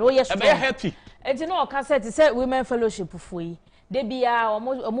emotionally no ye strong happy enti no o ka say women fellowship fo yi de bia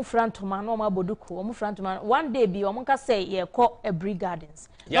omo frantoma na omo aboduko omo frantoma one day bi omo ka say ye call every gardens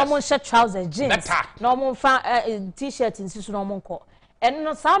na omo shirt trousers jeans na omo fa t-shirt nsisu na omo nko and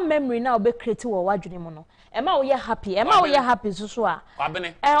no some memory na obe create wo wadwene mu no ema wo ye happy so a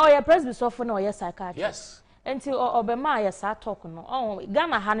abene o ye presby so for na o ye psychiatrist yes enti obema ye sa talk no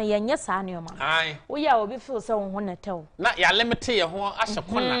Ghana ha na ye nye sa ne o ma wo ya obi feel say wo ho na tew na ya limit ye ho ahye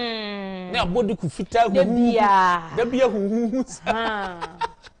kona na body ku fita hu da bia hu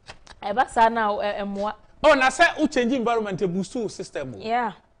eba sa na emoa na say u change environment boost system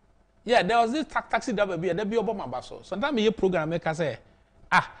yeah there was this taxi driver bia da bia obama baso sometimes ye program make say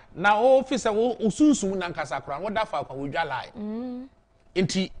na office wo usunsun na nkasa kra wo da fa kwa wo dwa lai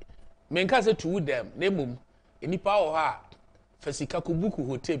enti menka say to them na mum enipa wo ha fasika ku buku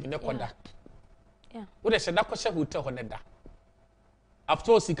hotel bi ne koda wo de sheda ko she hotel ho ne da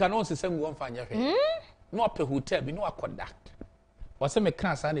after sika no se sangu won fanya hwe no pe hotel bi no akoda wo se me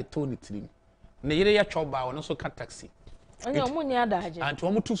kan sa ne to ne trim ne yire ya choba wo no so ka taxi onye omu ni adaje anti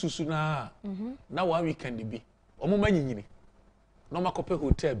wo mutu susu na one weekend bi omu manyinyini no makope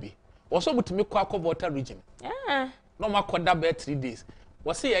hotel bi wo so mutumi kwa Volta region no makoda be 3 days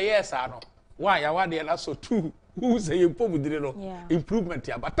wo se ye sa no wa ya wa de na so 2 who say improvement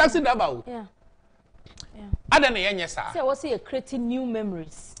ya but taxi driver ada na yenye sa say what say creating new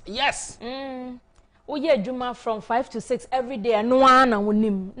memories. Yes. We ye juma from 5 to 6 every day no one na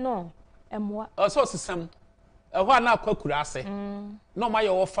wonim no emwa so sesam ho na akakura ase no ma ye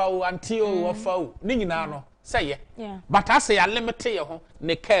wo fa wo anti o wo fa wo ni nyina no say ye but ase ya limit ye ho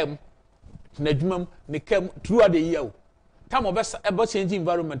ne kam na dwumam ne kam throughout the year o tam obesa ebo change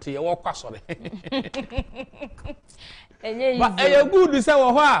environment ye wo kwasore enye but e good say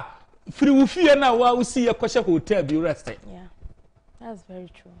wo ho a free wo fie na wo si ye kwahye hotel bi rest. Yeah, that's very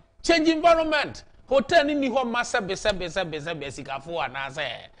true. Change environment. Hotel ni ho masa be sikafo ana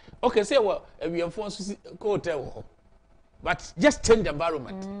say. Okay, say well, we am for hotel. But just change the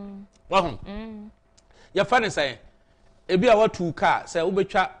environment. Your friend say e bia what two car say we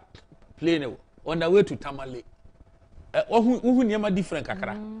betwa plane on the way to Tamale. Who niam different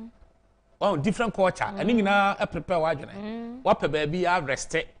kakra. Different culture. And nyina prepare wa dwene. Wa pe ba bia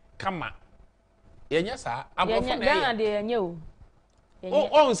rest kama. Yenya sa abrofo na Ghana de yenye o.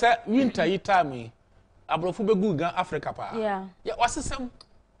 On say winter yi time abrofo be gu Ghana Africa pa. Yeah, wasesam.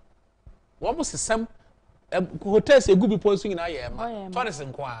 Wo mo sesam hotels e gu bi po so nyina ye ma.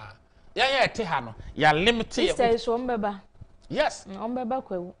 Tourism ko a. Ya te ha no. Ya limit ye. Say so mbeba. Yes. Mbeba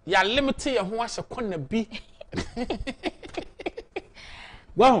kwawu. Ya limit ye ho ahye konna bi.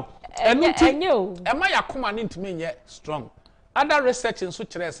 Wow. Enyo. Ema yakoma ne ntime nye strong. Other research nso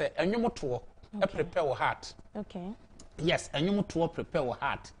kire say enwomoto e prepare your heart. Okay. Yes, enwomoto prepare your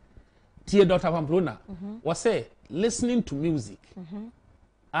heart. Tie Dr. Pamplona was say listening to music.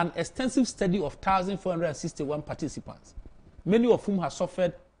 An extensive study of 1,461 participants, many of whom have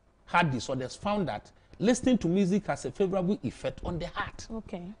suffered heart disorders, found that listening to music has a favorable effect on the heart.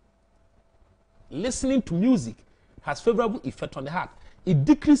 Okay. Listening to music has favorable effect on the heart. It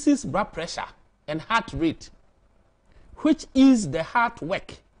decreases blood pressure and heart rate, which is the heart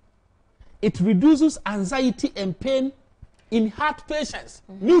work. It reduces anxiety and pain in heart patients.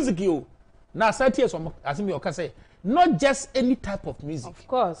 Music, you. Now, 30 years, as you can say, not just any type of music. Of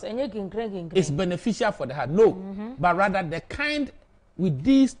course, and it's beneficial for the heart. No, but rather the kind with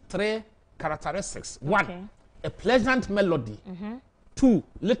these three characteristics. One, a pleasant melody. Two,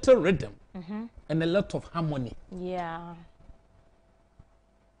 little rhythm. And a lot of harmony. Yeah.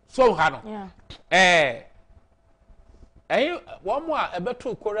 So, Hano. Yeah. One more about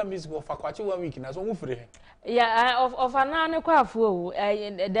two choral music for quite 1 week. As one free. Yeah, of an kwafu.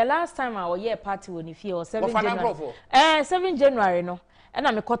 The last time I was here party when if you 7 January. 7 January no. And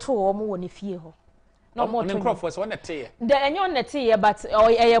I'm a quarter or more when if you. No more than Crawford one at tea. The anyon net tea, but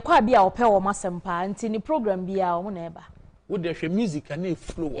a quite be our pair or massampa and in the program be our neighbor. Would there music and a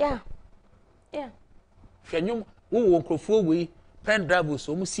flow? Yeah. Yeah. Fenyum, who won't Crawford we pen drivers,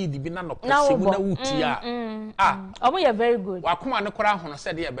 almost see the banana of Simona Wootia. Oh, we are very good. Well, come on, the crown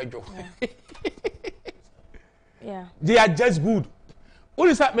said, yeah, Bejo. Yeah. They are just good. What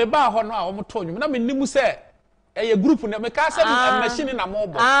is that? Me ba ho no a wo told you. Na me nimu say a group na me ka say machine na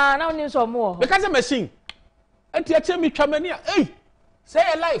mobile. Now you so more. Because a machine. Enti a me twamani a. Hey. Say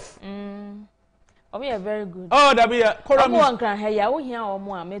a life. Oh, we are very good. Oh, that be a choral music. Kan heya wo hia o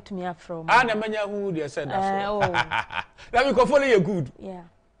mo a metumi afro. Ah na manya who dey say that. Oh. That we go follow you good. Yeah.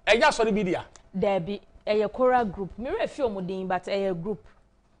 E ja so be dia. There be a choral group. Me re fi o mo din but a group.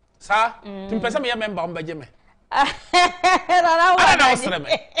 Sir, tim pese me member on beje me.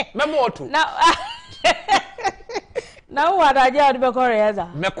 Now what I did be correct.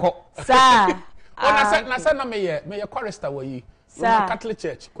 Meko. Sir. Na say na me chorister we yi. Catholic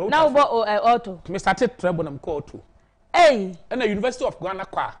Church. Now auto. Me started trouble na call to. Hey. And the University of Ghana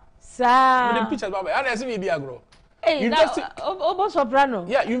kwa. Sir. Me the pictures baba. I see me be agro. Hey, University obo soprano.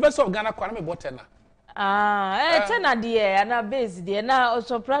 Yeah, University of Ghana kwa na me botena. Tena die na base die na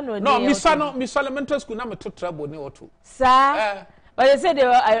soprano. No, Miss Elementary School na me to trouble ni auto. Sir. But they said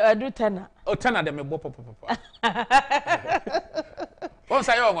I do tenor. Oh, tenor de me bo papa. Won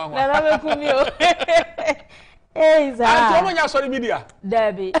say yo nwa. Na me kumio. Hey, sir. And to omo sorry media.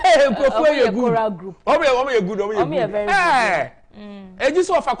 Debbie. Hey, go for your good group. Omo you good, omo you very good. Eji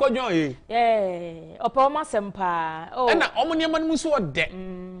so fa kodjon e. Yeah, opa omo sempa. Oh. E na omo niam no so de.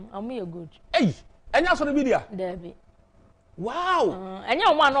 Omo you good. Hey, enya sorry media. Debbie. Wow. Enya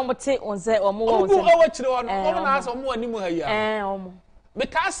omo an omo te on say omo wo say. Omo kire won. Omo na asa omo animu ha yi a. Omo. Me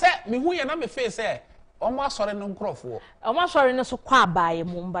ka say me hu ye na me face say omo asore no nkrofo. Omo asore no so kwa abaye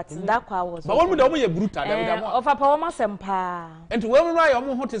mu but that kwa was. But omo de omo ye brutal da da mo. Ofa pa omo sempa. Enti we mu ra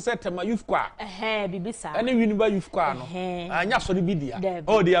omo ho te say tema youth kwa. Bibisa. Any university youth kwa no. Anya sorry bi dia.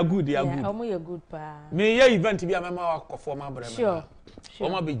 Oh, they are good, they are good. Omo ye good pa. Me ye event bi a mema wa kofo ma brema. Sure.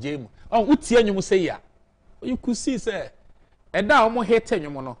 Omo be jam. Oh, utie nyum say ya. You could see say eda omo hate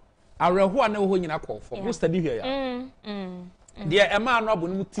nyum no. areho na ho nyina kɔ fo mo study here ya dia ema no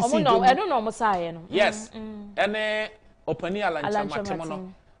abonu tisi do I don't know mo say no yes ene opani alancha matemo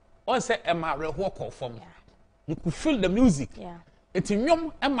no on say ema areho kɔ fo you could feel the music it's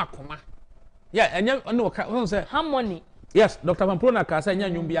nyom ema koma enya no ka say harmony yes Dr. Pamprona ka say enya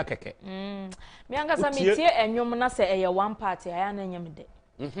nyom bia keke me angasa me tie enyom na say eye one part aya na nyam de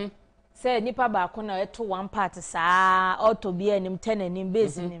say nipa ba ko na eto one part saa auto bia nim 10 nim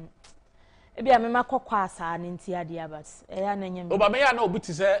base nim e bia me makokwa saa ne nti ade abat aya na nyam oba me ya na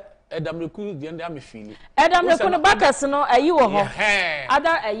obuti say edamreku de ande am feel edamreku no backers no ayi wo ho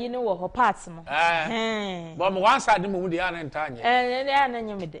ada ayi no wo ho parts no bo mo wan side mo mu de ya na ntanye ya na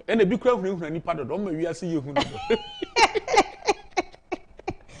nyam de ene bi kura hunu nipa dodo ma wi ase ye hunu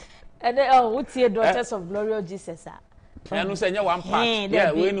ene oh utie daughters of glorious Jesus enu say nya one part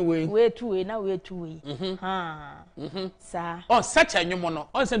yeah we two way na we two way sa on such a nyumo no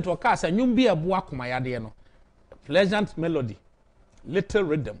on sent to cast a nyum bi ebo akoma yade no pleasant melody little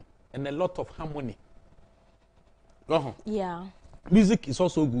rhythm and a lot of harmony yeah music is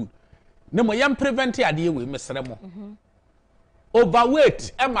also good ne mo yam prevent ade we mesere mo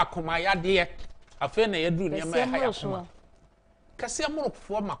overweight e makoma yade afa na yaduru ne ma ha yakoma kase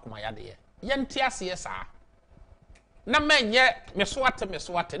amorofo makoma yade yente ase saa na menye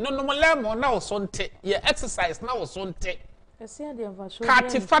mesoate no mo lemo na osonte ye exercise na osonte kase ade ava so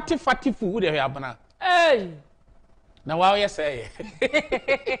fati fu de abana na wa ye say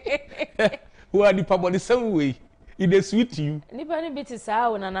who are the public some way it dey sweet you nipa ni bit saa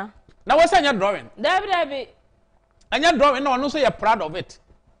wo nana na we say anya drawing dabi anya drawing no so you proud of it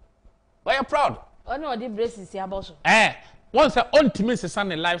why you proud ono di braces ya boso once on Ntim sesa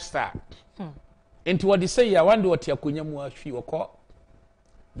ne lifestyle into what they say ya one day what yakonya mu ahwi woko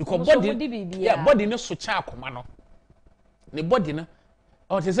because body no so cha akoma no ne body no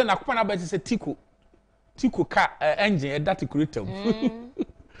o te say na akoma na ba te say tiko ka engine that creator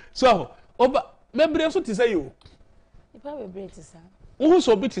so oba mebre so te say yo ipa mebre te say wo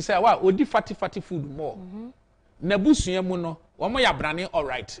so bi te say wa odi fatty food more na busua mu no wo mo ya brane all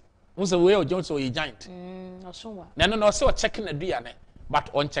right wo say we o Johnson o giant osonwa na no say o check na duane but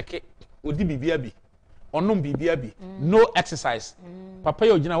on check it odi bibia bi onum bibia bi no exercise papa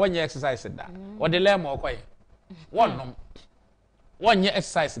yo gina wanya exercise da o de lem o koye wonnom wanya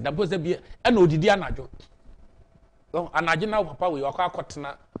exercise da boze bi e na odidi anajo anaje na papa we akwa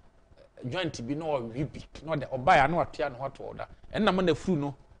akotena joint bi no ribi no de obaya na otia no hoto da enna mo na fru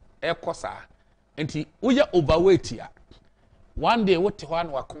no e kosa enti uye overweight ya one day wote ho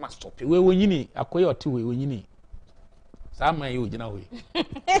na wakoma stop we wonyini akoye ote we wonyini sama yo gina we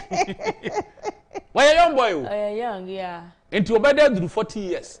why a young boy young yeah enti obeda through 40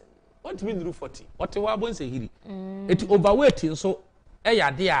 years want to be through 40 what wa bon say hiri enti overweight nso e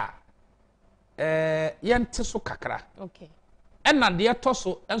yade a yente so kakra okay enna de to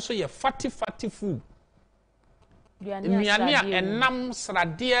so enso ye fatty food duane a enam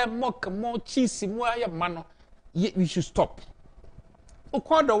srade mo cheese mo ya mano we should stop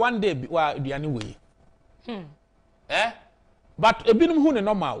ukodo one day wa duane we but ebinum hu ne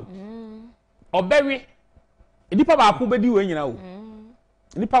normal obewe nipa ba ko bedi we nyina wo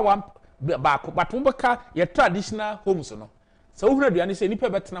nipa wa ba ko but mo beka ye traditional homes no so wo hu aduane se nipa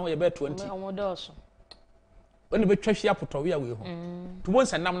betena ho ye be 20 omodoso oni betwa hia potowe a we ho to won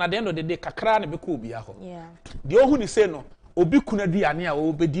sanam na de no de kakra na be ko obi a ho de o hu ni se no obi kuna aduane a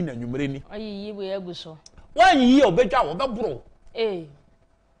wo bedi na nwumre ni ayi we aguso wan yi obedwa wo be bro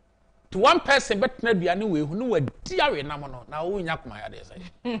to one person betena aduane we hu no wadi awe nam no na wo nya koma ya de say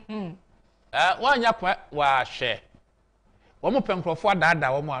wanya kwa wa hwe wo mo penkrofo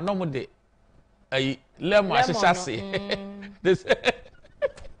adaada wo mo a no mo de ayi lemo ahyehyase this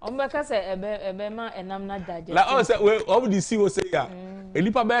ombeka se ebe ma enam na daje la o se we o di si wo se ya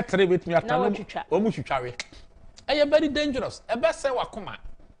elipa be 3 betumi atano o mu twitwawe eye very dangerous ebe se wakoma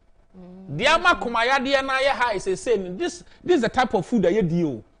dia makoma ya de na ye high say this is the type of food that you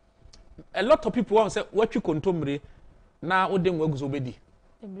deal a lot of people want say what you kontomre na wo de nwaguzo bedi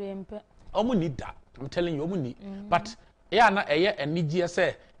ebrempe omu need that I'm telling you omu need but yeah na eye enigye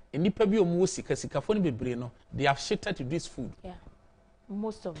say enipa bi omu sika fo ne bebre no they have shifted to this food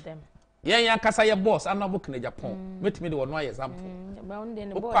most of them yeah kasa ye boss anabo kina Japan metimi de wono example ba on de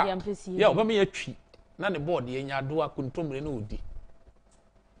ne board ya mpesi yeah obama ya twi na ne board ye nya do akontomre na odi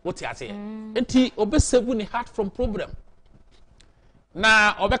what ya say enti obesevu ni heart from problem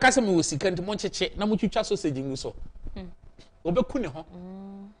na obekasa me wo sika nti mo ncheche na mo twitwa sausage ngu so obeku ne ho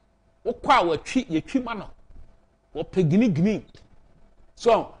wo kwa watwi yetwi ma no wo pegini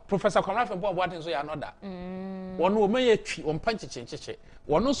so professor Omanfm bo atin so ya no da One wo may twi on punch chencheche.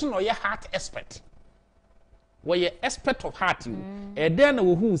 One also no ye heart expert. Where ye expert of heart you. E den na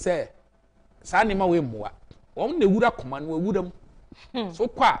wo hu say sa nima we mmoa. Won na wura command we wuram. So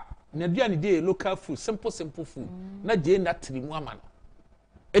kwa na duane dey local food, simple food. Na je na trimu ama no.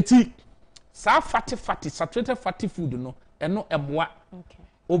 Eti sa fatty saturated fatty food no eno emmoa. Okay.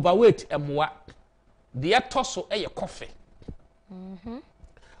 Overweight emmoa. The atoso e ye coffee.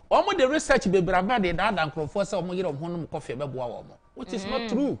 Omo the research be brava de da nkrofo say omo yere omo coffee be boa omo, which is not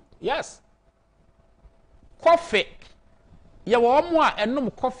true. Yes. Coffee. Ya omo a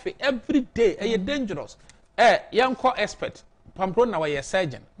enom coffee every day e dangerous. Yanko expert. Pampro na we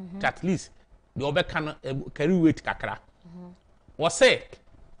surgeon. At least the obeka carry weight kakra. Was say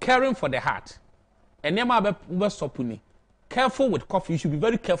caring for the heart. Enema be stopuni. Careful with coffee. You should be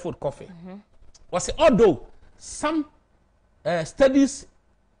very careful with coffee. Was say although some studies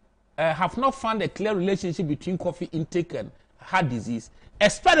have not found a clear relationship between coffee intake and heart disease,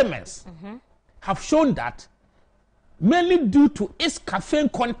 experiments have shown that mainly due to its caffeine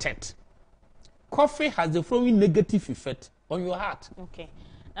content, coffee has the following negative effect on your heart. Okay.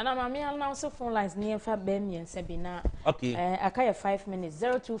 And I'm now so phone lines near Fabemi and Sabina. Okay. I 5 minutes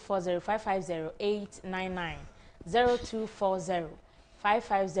 0240-550-899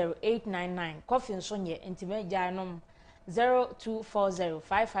 0240-550-899. Coffee and Sonia intimate janum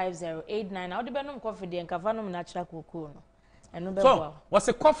 0240-550-899. How do you know coffee and cavanum natural cocoa? So, what's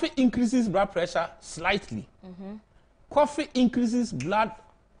a coffee increases blood pressure slightly. Coffee increases blood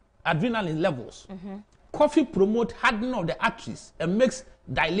adrenaline levels. Coffee promotes hardening of the arteries and makes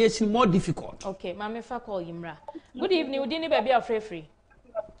dilation more difficult. Okay, Mama fa call Imra. Good evening, Udini baby are free.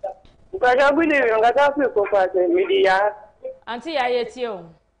 Good evening, media. Auntie Ayetio.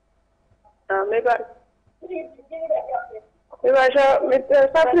 Maybe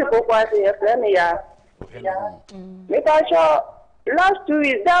last 2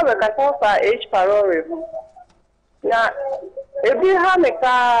 weeks that we got off our age parole. Now, if you have a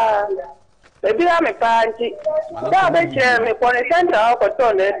car, maybe I'm a party. That be me for the center of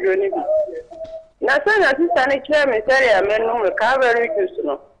the unit. Now, some assistant chairman say I may no recovery to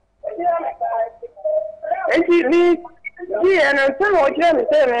no. And she and some of them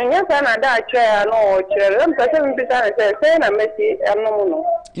say, yes, and that chair, no chair. I'm person beside say, I messy, I'm no.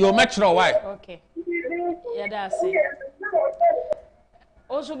 You're metro why? Okay. Yeah, that's it.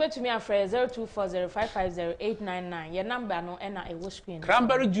 Also, bet to me a phrase 0240-550-899. Your number no ena e screen.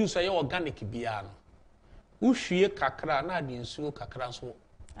 Cranberry juice are organic biano. Ushie kakra na di nsuo kakra so.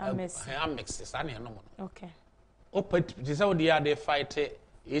 Amex this ani no. Okay. Opet this how they fight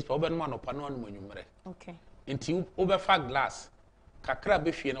is problem man opano anu nwumre. Okay. Nti obefa glass kakra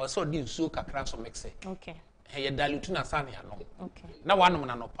be hwie na so di nsuo kakra so mix. Okay. Hey, dilute na sani ano. Okay. Na wanu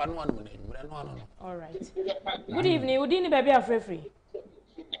na no pano anu nwumre no ano no. All right. Good evening. Udini baby are free.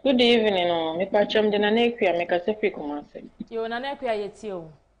 Good evening, no. Me pacham de na nekwia me kase free komase. Yo na nekwia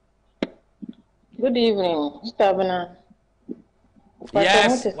yetio. Good evening, Stabana.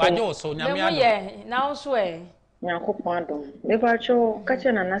 Yes, wajo so nyame ado. Ye, na so e. Nyankopon adom. Me pacho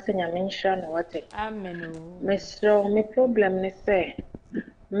kache na nase nyame nhira na wate. Amen. Mesro me problem ne say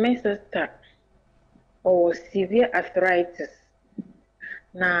me sister severe arthritis.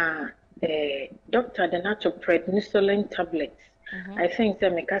 Na doctor the natural prednisolone tablets. I think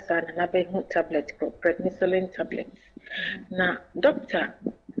that me kasa na be tablet prednisolone tablets. Na doctor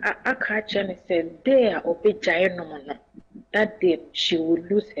aka chene say there obe jai no no. That day she will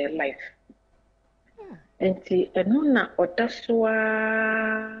lose her life. Enti eno na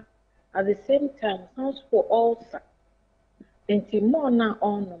odaswa at the same time sounds for ulcer. Enti mo na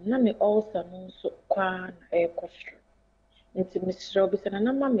ono na me ulcer no so kwa na ekofro. Enti misro bi sana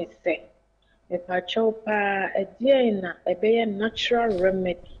na ma me say if I chop a DNA, a be natural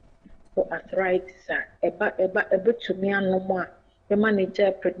remedy for arthritis, eba to me and no more. The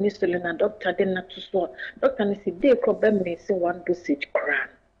manager prednisolone and doctor did not to swallow. Doctor ne say they problem me say one dosage crown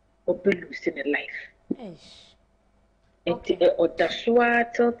or be losing a life. Okay. Or daswa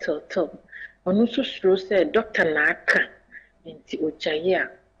till. On also slow say doctor naka into Ojaya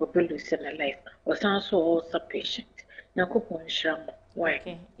or be losing a life or sounds so also patient. Now coupon sham. Why?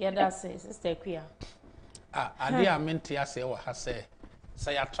 Okay, yeah, that's it. Sister Queer. I dear meant to say what has said.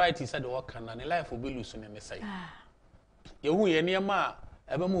 Say, I tried to say the work and the life will be losing in the side. You who near ma,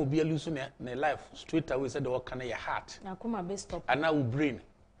 ever more be losing in life straight away said the work and your heart. Now come my best stop. And now we brain,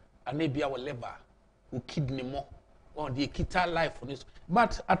 and maybe our liver, we kidney more, or the kita life for this.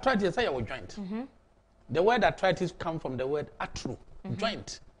 But I tried to say our joint. The word arthritis come from the word atru,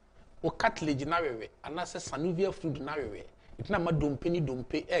 joint, or cartilage narrow, and that's a sanuvia fluid narrow. It's not my dompe ni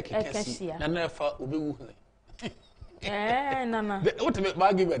dompe kekesi na na fa obewu Nana. What me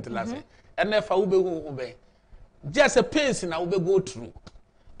argument last. And if I will be who be. Just a pace na we go through.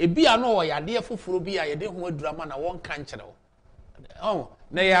 E bi ano o yade foforo bi a yede ho adurama na won kan kire wo. Oh,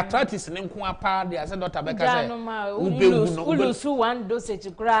 na ya arthritis ne nko apa de ase doctor be ka say. Ulusu one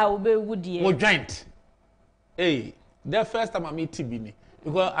dosage kra ube wudie. Wo joint. Hey, the first time I meet TB ni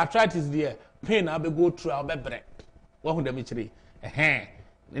because arthritis there pain na be go through a be break. Wo hu dem kire.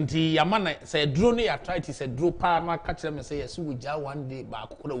 Nti yama na say duro ne arthritis say duro pa na ka kire me say yes we ja one day ba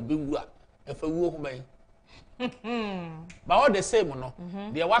akokora obe wu a e fa wu ho ban. But all the same no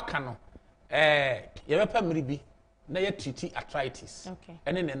the waka no you be pamiri bi na ye treat arthritis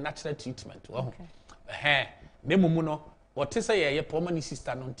and then a natural treatment na mumu no what say ye pomani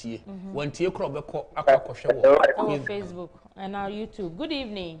sister no tie wan tie kro be ko akwakohwe wo Facebook and our YouTube. Good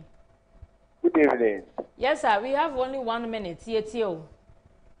evening. Good evening. Yes sir, we have only 1 minute. Tie.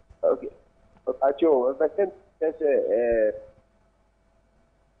 Okay. Acho, I can say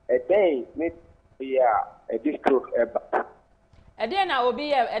a day me yeah, a distro eba. E dey na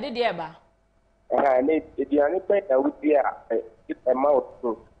obi e dey dey eba. Ne the only point that would be a mouth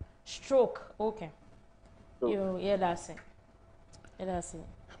Stroke. Okay. You yeah that's it. Yeah that's it.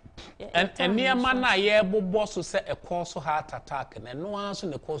 And near man na ye bobo so say e cause heart attack na no an so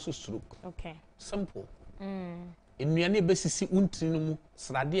ne cause stroke. Okay. Simple. Enuane besisi untini mu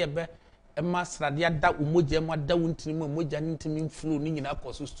srade ebe ema srade ada umoja mu ada untini mu umoja ntimi flow ni nyina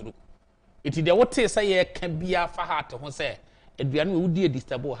cause stroke. Iti de wote say ye ka bia fa heart ho say aduane we wudi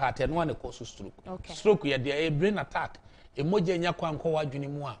disturb heart e no one cause stroke. Okay. Stroke ye de brain attack emoja nya kwa nko wadwene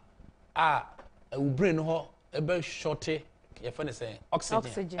mu a u brain ho ebe shorte ye fa ne say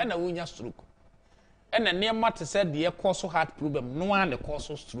oxygen and wunya stroke. And na near te say de cause heart problem no one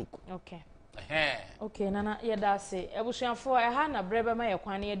cause stroke. Okay. Okay, Nana, yeah, that's it. Ebusuafo ha na brebe ma ye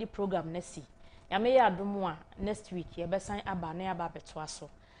kwan ye di program nesi. Ya me ya adomu a next week ye besan aba na ya ba beto aso.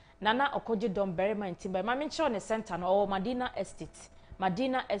 Nana okoje don Berima Ntim ba ma me nche on center no o Madina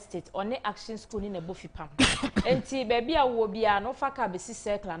Estate on action school ni na bofipam. Enti baby a wo bia no fa ka besi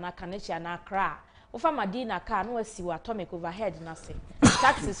circle na kanechia na akra. Ofa Madina ka no asi wa atomic overhead na se.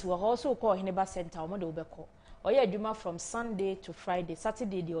 Taxes were also call Oheneba center o mo de obeko. Oye adwuma from Sunday to Friday,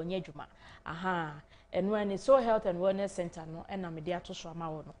 Saturday de onye adwuma. And when it's so health and wellness center no and na me de ato so ama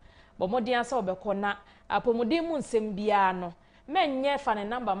wo no. Bo modin asa obeko na apomodin mu nsem bia no. Menye fa ne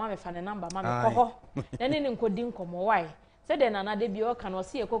number ma me fa ne number ma me koho. Na ne nkodi nkomo why? Say de nana de bi o kan o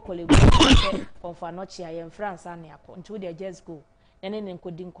se ekokolegu from for no chia ye France an yakọ. Nti we dey just go. Na ne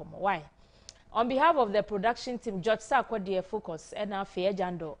nkodi nkomo why? On behalf of the production team, George Sakwadi Focus, and our Fair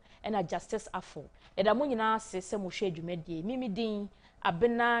Jando, and our Justice Afo, and a munina says Mushe Jumedi, Mimi Dean,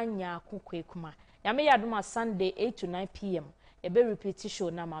 Abena Nya Kukwekuma. Yame Yaduma Sunday 8 to 9 p.m. A be repeat show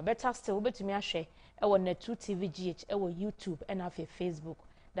nama. Better still, bet me a share. I want 2 TVGH, I want YouTube, and our Facebook.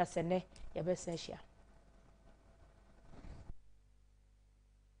 That's a ne, your best share.